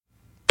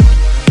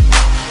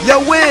Yo,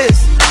 Wiz,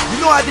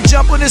 you know I had to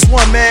jump on this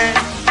one, man.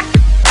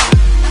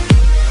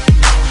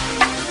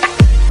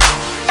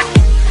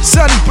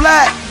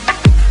 SUNNYBLAK,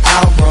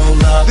 I'll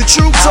roll up. the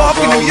true talk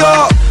in New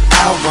York.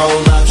 I'll roll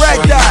up.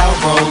 RYDE, I'll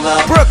roll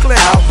up. Brooklyn,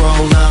 I'll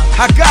roll up.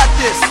 I got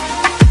this.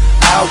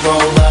 I'll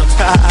roll up.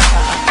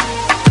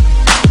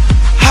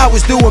 I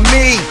was doing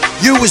me,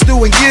 you was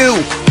doing you,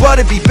 but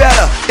it'd be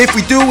better if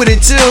we do it in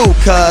two.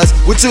 Cause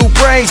with two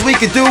brains we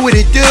could do it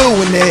and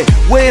doing it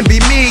wouldn't be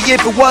me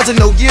if it wasn't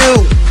no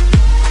you.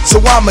 So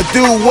I'ma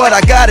do what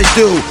I gotta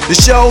do to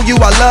show you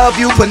I love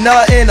you, put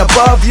nothing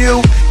above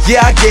you.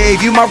 Yeah, I gave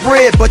you my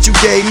rib, but you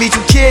gave me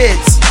 2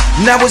 kids.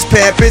 Now it's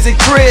Pampers and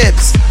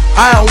cribs.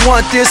 I don't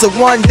want this of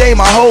one day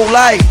my whole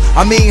life.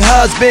 I mean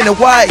husband and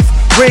wife,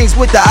 rings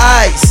with the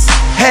ice.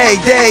 Hey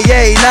day,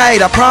 hey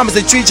night, I promise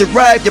to treat you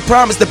right. You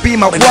promise to be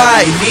my wife.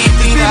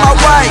 Be my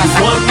wife.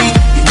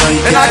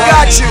 And I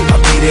got you.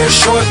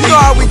 You know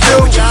how we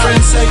do.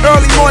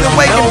 Early morning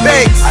wake and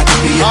bakes,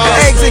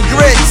 eggs and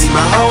grits.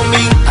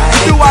 We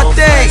do our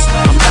thing.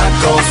 You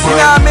know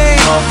what I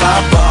mean?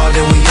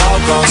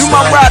 You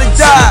my ride or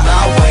die.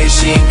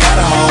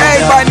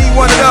 Everybody need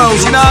one of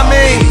those. You know what I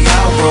mean?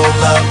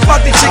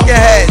 Fuck the chicken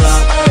head.